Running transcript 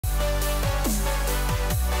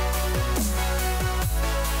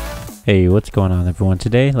Hey, what's going on everyone?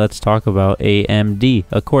 Today let's talk about AMD.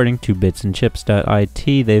 According to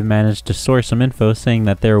bitsandchips.it, they've managed to source some info saying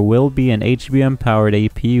that there will be an HBM powered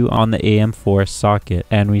APU on the AM4 socket,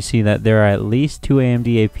 and we see that there are at least 2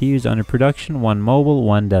 AMD APUs under production, one mobile,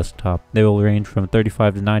 one desktop. They will range from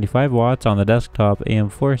 35 to 95 watts on the desktop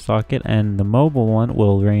AM4 socket, and the mobile one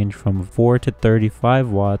will range from 4 to 35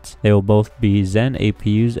 watts. They will both be Zen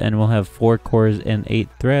APUs and will have 4 cores and 8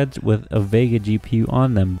 threads with a Vega GPU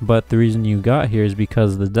on them. But the reason you got here is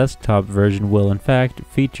because the desktop version will in fact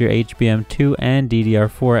feature HBM2 and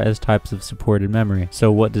DDR4 as types of supported memory.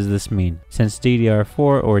 So what does this mean? Since DDR4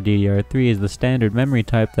 or DDR3 is the standard memory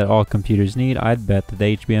type that all computers need, I'd bet that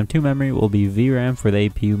the HBM2 memory will be VRAM for the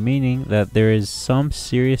APU, meaning that there is some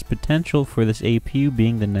serious potential for this APU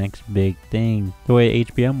being the next big thing. The way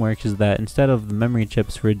HBM works is that instead of the memory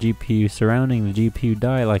chips for a GPU surrounding the GPU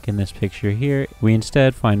die like in this picture here, we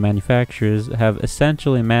instead find manufacturers have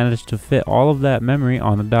essentially managed to fit all of that memory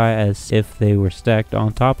on the die as if they were stacked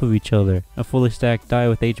on top of each other. A fully stacked die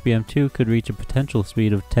with HBM2 could reach a potential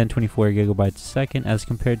speed of 1024 gigabytes a second as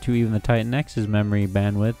compared to even the Titan X's memory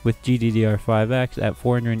bandwidth with GDDR5X at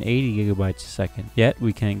 480 gigabytes a second. Yet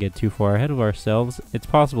we can't get too far ahead of ourselves. It's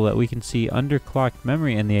possible that we can see underclocked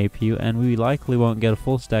memory in the APU, and we likely won't get a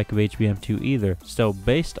full stack of HBM2 either. So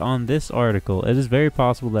based on this article, it is very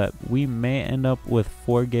possible that we may end up with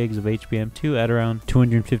 4 gigs of HBM2 at around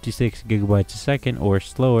 256 gigabytes a second or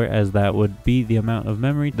slower, as that would be the amount of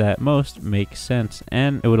memory that most makes sense,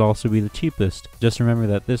 and it would also be the cheapest. Just remember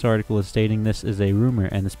that this article is stating this is a rumor,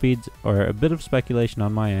 and the speeds are a bit of speculation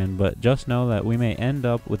on my end, but just know that we may end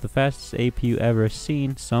up with the fastest APU ever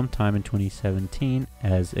seen sometime in 2017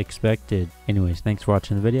 as expected. Anyways, thanks for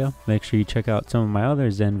watching the video. Make sure you check out some of my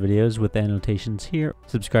other Zen videos with the annotations here.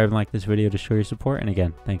 Subscribe and like this video to show your support, and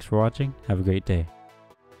again, thanks for watching. Have a great day.